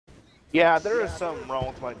Yeah, there is something wrong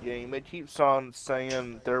with my game. It keeps on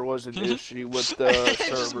saying there was an issue with the Just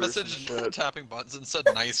servers and messaged shit. tapping buttons and said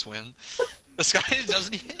nice win. This guy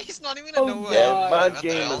doesn't he's not even Oh, gonna know Yeah, my what the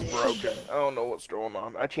game hell? is broken. I don't know what's going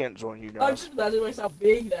on. I can't join you I'm guys. just imagining myself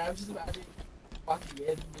being there. I'm just imagining walking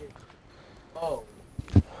in here. Oh.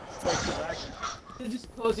 They're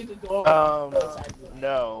just closing the door.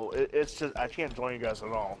 No, it's just I can't join you guys at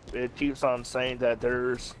all. It keeps on saying that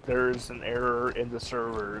there's an error in the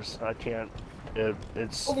servers. I can't.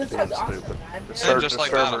 It's Oh, being this sounds awesome, stupid. man. The And just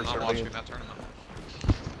like that, I'm servers not are watching being that tournament.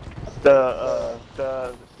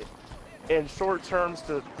 the in short terms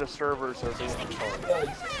the servers are being retarded.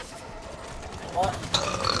 What?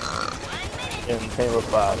 In Halo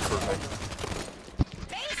 5 for me.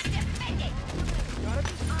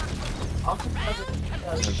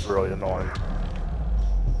 It's really annoying.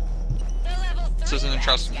 This is an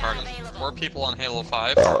interesting party. 4 people on Halo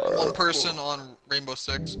 5, 1 person on Rainbow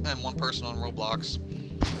Six, and 1 person on Roblox.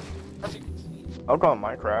 I'll go on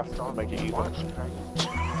Minecraft. I'll make it even.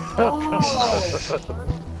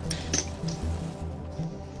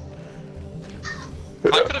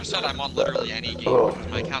 I could have said I'm on literally any game, because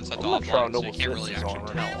my account's set to offline, so you can't really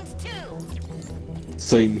actually tell.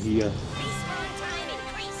 Same here.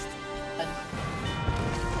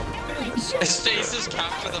 Stasis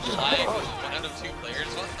capture the flag with 1 out of 2 players,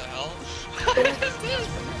 what the hell?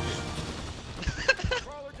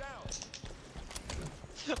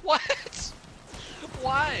 What?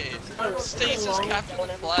 Why? Stasis captured the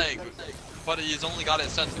flag, but he's only got it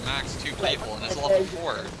set to max 2 people and it's level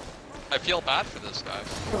 4. I feel bad for this guy.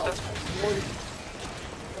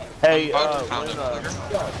 Hey,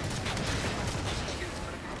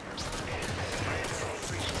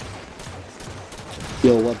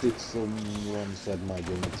 Yo, what did someone said my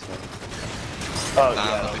game itself? oh Nah,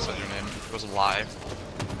 yeah, nobody said your name. It was a lie.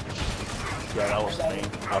 yeah, that was me.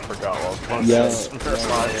 I forgot what I was Yeah,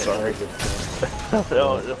 sorry.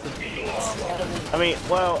 I mean,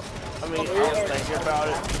 I was thinking about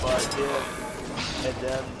it, but and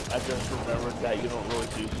then I just remembered that you don't really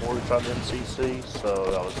do ports on MCC, so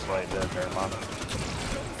I was like, never mind.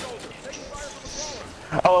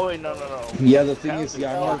 Oh wait, no. Yeah, the thing is,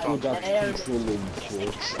 yeah, I'm not good at controlling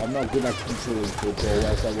ports. I'm not good at controlling ports, or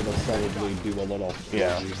else I would have probably do a lot of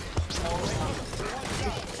Yeah.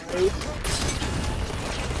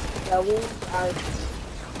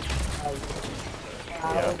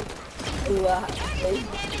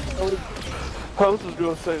 I was just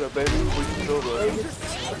gonna say that maybe we can build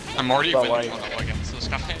I'm already But winning like- 1-0 against this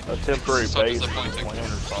guy. a temporary So base disappointing. plan or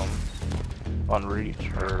something on Reach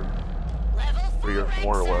or 3 or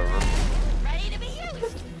 4 or whatever.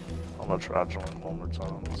 I'm gonna try to join one more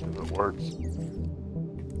time. See if it works.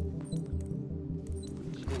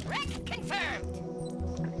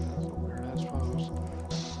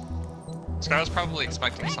 This guy was probably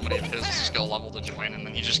expecting somebody of his skill level to join, and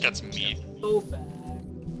then he just gets me. So bad.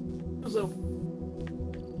 So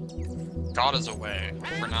God is away.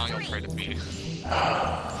 For now, you'll pray to be.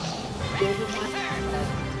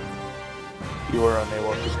 You were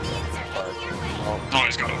unable to. Oh,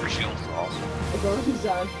 he's got overshield. Awesome.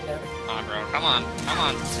 Come on, bro. Come on. Come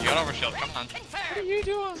on. You got overshield. Come on. What are you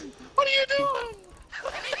doing? What are you doing?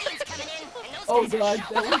 oh god,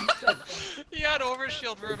 He had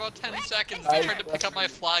overshield for about 10 seconds. He tried to pick up my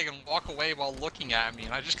flag and walk away while looking at me,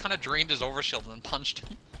 and I just kind of drained his overshield and then punched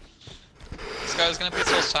him. This guy's gonna be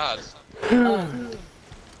so sad.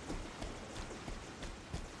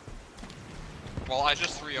 Well, I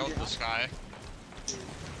just 3-0'd this guy.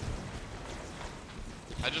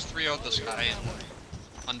 I just 3-0'd this guy in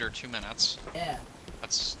under 2 minutes. yeah.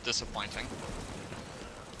 That's disappointing.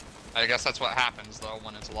 I guess that's what happens, though,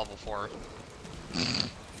 when it's level 4.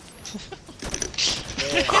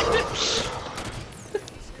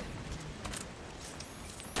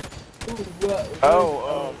 I'm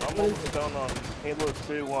almost done on Halo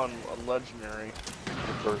 2 on Legendary for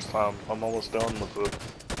the first time. I'm almost done with it.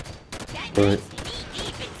 Right.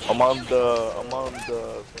 I'm on the hold on.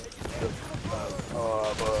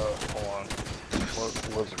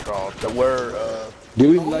 What's it called? The where,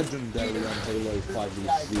 Doing Legendary on Halo 5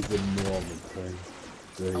 is even more of a thing.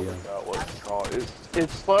 So, I yeah. forgot what it's called.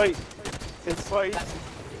 It's like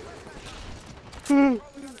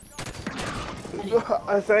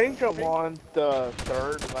I think I'm on the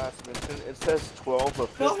 3rd last mission. It says 12 of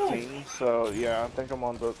 15, so yeah, I think I'm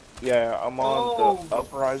on the the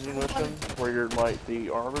Uprising mission where you're like the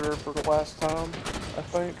arbiter for the last time, I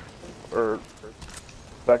think, or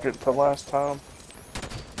second to last time.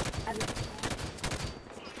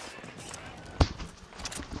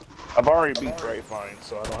 I've already beat Grapevine,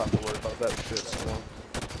 so I don't have to worry about that shit anymore.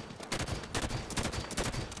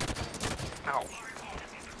 Ow.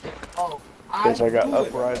 Oh, Because I got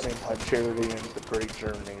Uprising, High Charity, and The Great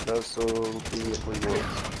Journey. Those will be the 3 words.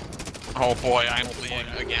 Oh boy, I'm bleeding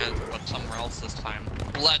again, but somewhere else this time.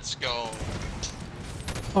 Let's go.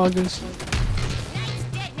 August.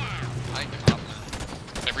 I give up.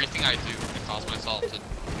 Everything I do to cause myself to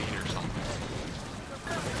bleed or something.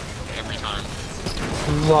 Every time.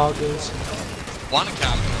 Vloggers. One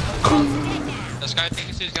cap. This guy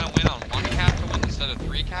thinks he's gonna win on 1 cap to win instead of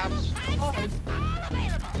 3 caps?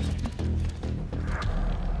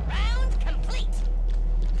 Round complete.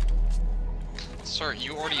 Sir,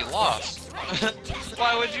 you already lost.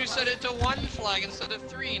 Why would you set it to 1 flag instead of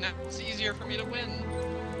 3? Now it's easier for me to win.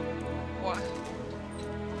 What?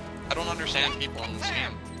 I don't understand people in this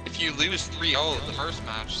game. If you lose 3-0 the first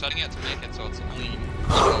match, setting it to make it so it's only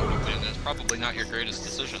 1-0 to win is probably not your greatest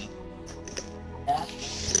decision.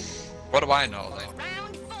 What do I know?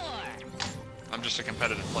 Round 4. I'm just a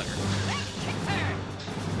competitive player.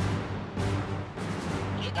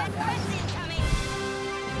 You got first incoming.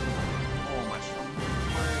 Oh my god.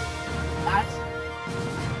 That's...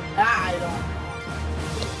 I don't...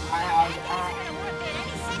 I have... It's gonna work it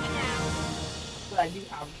any second now. But I do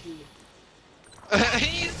have to.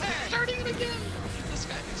 He's starting it again! This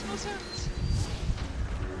guy makes no sense.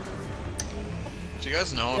 Do you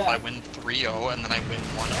guys know if I win 3-0 and then I win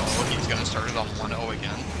 1-0, he's gonna start it on 1-0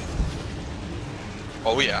 again?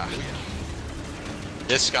 Oh yeah.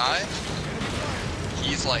 This guy,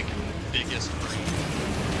 he's like biggest brain.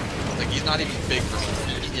 Like he's not even big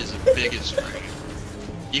brain, he is biggest brain.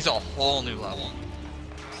 He's a whole new level.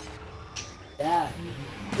 Yeah.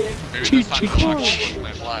 Maybe this time I'll actually push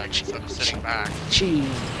my flag instead of sitting back.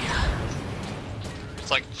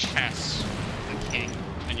 It's like chess, the king,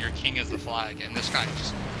 and your king is the flag, and this guy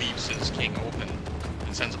just leaves his king open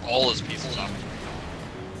and sends all his pieces up.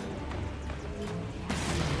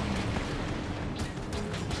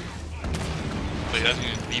 But he doesn't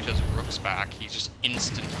even leave his rooks back, he just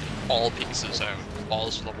instantly all pieces out,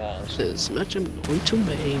 balls to the walls. This much I'm going to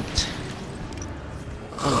make.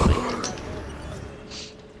 Oh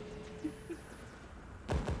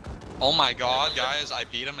Oh my god, guys, I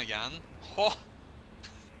beat him again. Oh.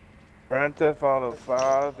 Grand Theft Auto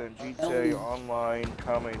 5 and GTA Online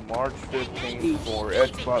coming March 15th for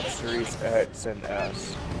Xbox Series X and S.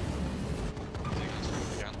 Is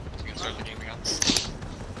he gonna start the game again?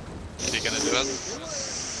 Is he gonna do it?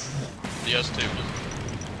 PS2.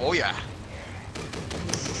 Oh yeah.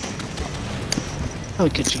 I'll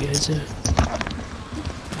get you guys there.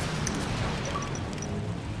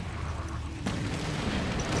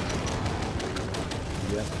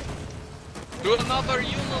 To another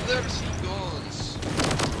universe he goes.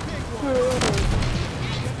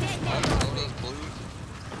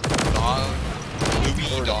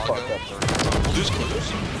 Bluey Doggo. Blue's Clues.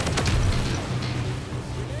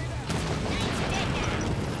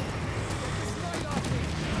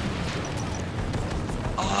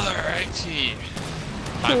 Alrighty.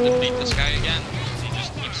 Time to beat this guy again. He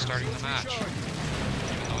just keeps starting the match. Even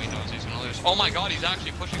though he knows he's gonna lose. Oh my god, he's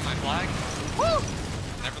actually pushing my flag. Woo!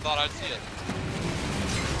 Never thought I'd see it.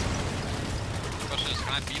 Question is,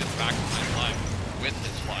 can I beat him back with my flag? With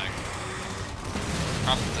his flag?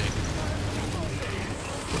 Probably.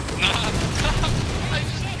 Nah! I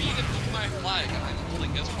just beat him with my flag, and I'm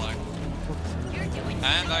holding his flag.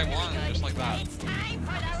 And I won, just like that. It's time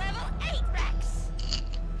for the level 8 Rex.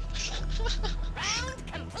 Round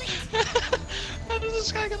complete. How is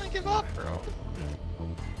this guy gonna give up, bro?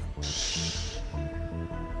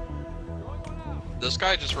 This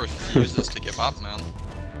guy just refuses to give up, man.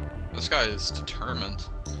 This guy is determined.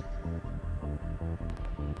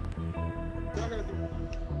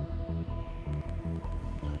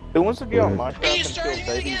 Who wants to get on Minecraft and kill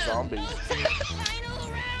baby zombies?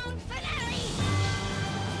 Final round finale.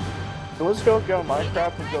 Who wants to go get on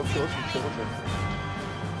Minecraft and go kill some children?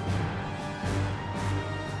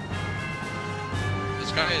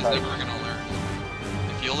 This guy is never gonna learn.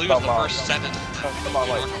 If you lose the first 7, Come on,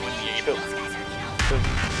 you're like, not gonna win the 8th.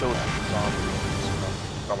 children zombies.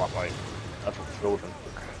 Come on, like, that's for children.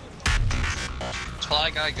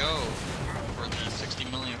 Flag I go for the 60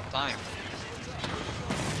 millionth time.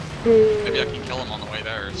 Maybe I can kill him on the way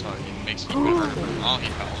there, so he makes me even harder. Oh, he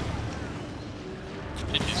fell.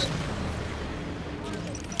 GG's.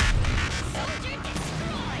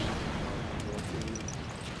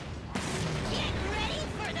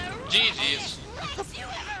 GG's.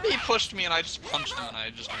 He pushed me and I just punched him and I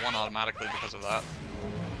just won automatically because of that.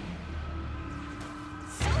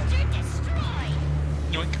 Soldier destroyed.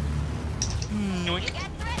 Yoink. Yoink. You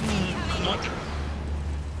got threats incoming. Yoink.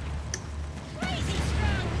 Crazy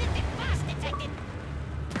strong mythic boss detected.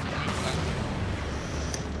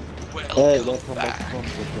 Hey, Welcome welcome back back. from the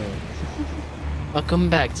dead. Welcome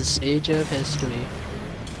back to Stage of History.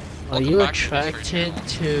 Are Welcome you back to History attracted Channel.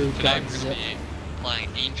 to Today we're gonna Godzilla? be playing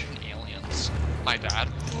Ancient Aliens. My dad.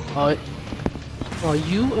 Are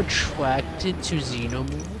you attracted to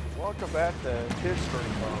Xenomorph? Welcome back to History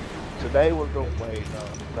Month. Today we're going to wait.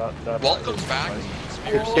 Not Welcome History back Month. to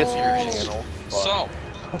Conspiracy History Theories. Channel. but- So,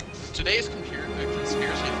 today's conspiracy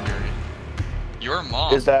theory. Your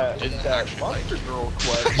mom Is that didn't actually like Monster you. Girl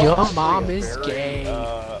question? Your actually mom a is very, gay.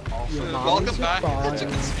 awesome- Your mom Welcome is a back fraud. to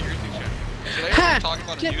Conspiracy Channel. Today Ha! we're talking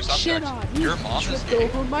about a Get new shit subject. on! Your mom is tripped gay.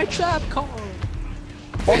 over my trap car!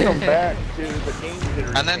 Welcome back to the Game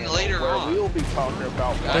Theory And then Channel, later where on- we'll be talking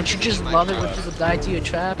about. Don't you just love it when people die to your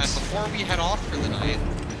traps? And before we head off for the night,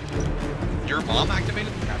 your mom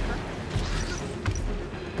activated the capture?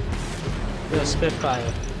 Yo,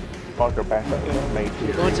 Spitfire. Welcome back to Anime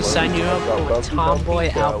Theory. Going to sign you up for a tomboy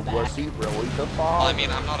outback. Was he really the Well, father? I mean,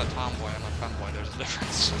 I'm not a tomboy, I'm a femboy, there's a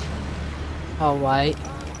difference. Alright.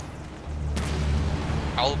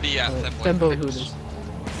 I'll be at Femboy Femboy Picks. Hooters.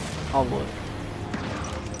 I'll look.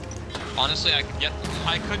 Honestly, I could get the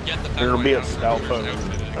Femboy There'll be a Hooters stealth outfit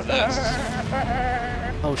photo. that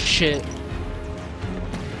exists. Oh shit.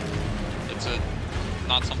 It's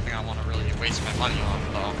not something I want to really waste my money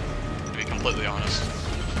on, though, to be completely honest.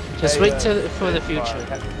 Just Hey, wait for the future.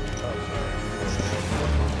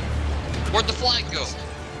 Where'd the flag go?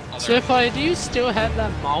 Oh, there. Spitfire, do you still have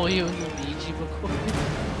that Mario and Luigi recording?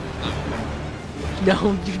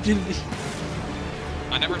 No, you didn't.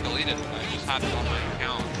 I never deleted it, I just had it on my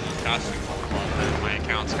account. Basketball club, and my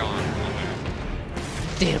account's gone on there.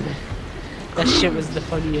 Damn it. That shit was the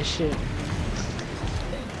funniest shit.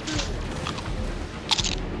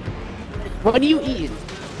 What are you eating?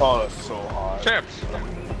 Oh, that's so hot. Chips!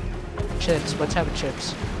 Chips. What type of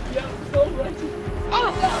chips?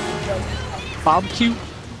 Oh! Barbecue?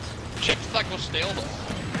 Chips that go stale though.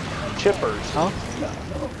 Chippers. Huh?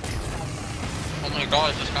 Oh my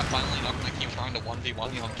god, this guy finally not gonna keep trying to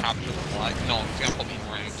 1v1 me on capture the flag. No, he's gonna put me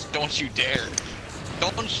in ranks. Don't you dare.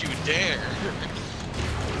 Don't you dare.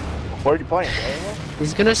 Where are you playing, Daniel?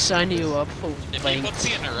 He's gonna sign you up for If he puts ranked.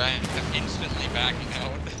 me in a rank, I'm instantly backing out.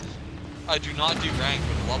 I do not do rank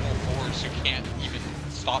with level 4s who can't even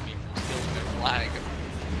stop me from stealing their flag.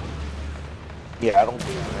 Yeah, I don't do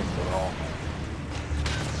anything at all.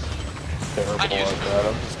 Terrible I like used to. that.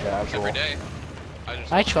 I'm just casual. Every day.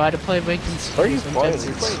 I try to play ranked Where are you and playing? sometimes Are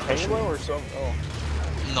you it's playing Halo or something? Oh.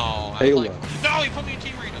 No, Halo. No, he put me in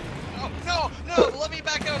team arena. No, let me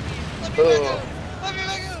back out. Let me back out. Let me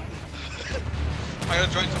back out. I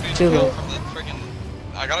gotta join somebody's Too account low. from the friggin'.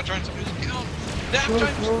 I gotta join somebody's account. Nap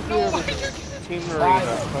time. No, why are you Team Arena.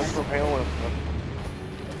 That's from Halo.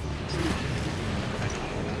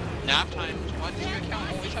 Nap time. Why does your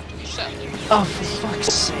account always have to be set? Oh, for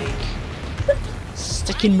fuck's sake.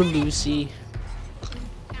 Sticking Malusi.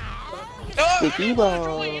 Sticky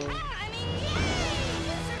ball.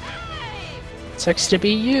 Sucks to be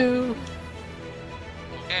you.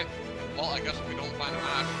 Okay. Well, I guess if we don't find a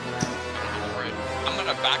match, I don't know where I'm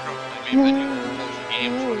gonna back up to the main menu and close the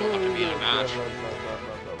game so I don't have to be in a match.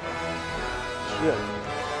 Shit.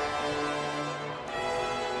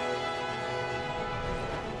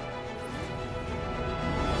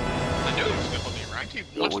 I knew he was gonna put me in ranked.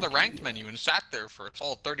 He went to the ranked menu and sat there for a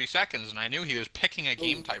full 30 seconds, and I knew he was picking a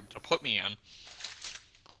game type to put me in.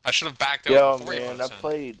 I should have backed out Yo, before he man, put us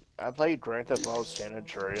in. I played Grand Theft Auto San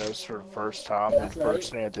Andreas for the first time, and the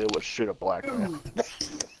first thing I did was shoot a black man.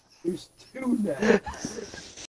 There's two now.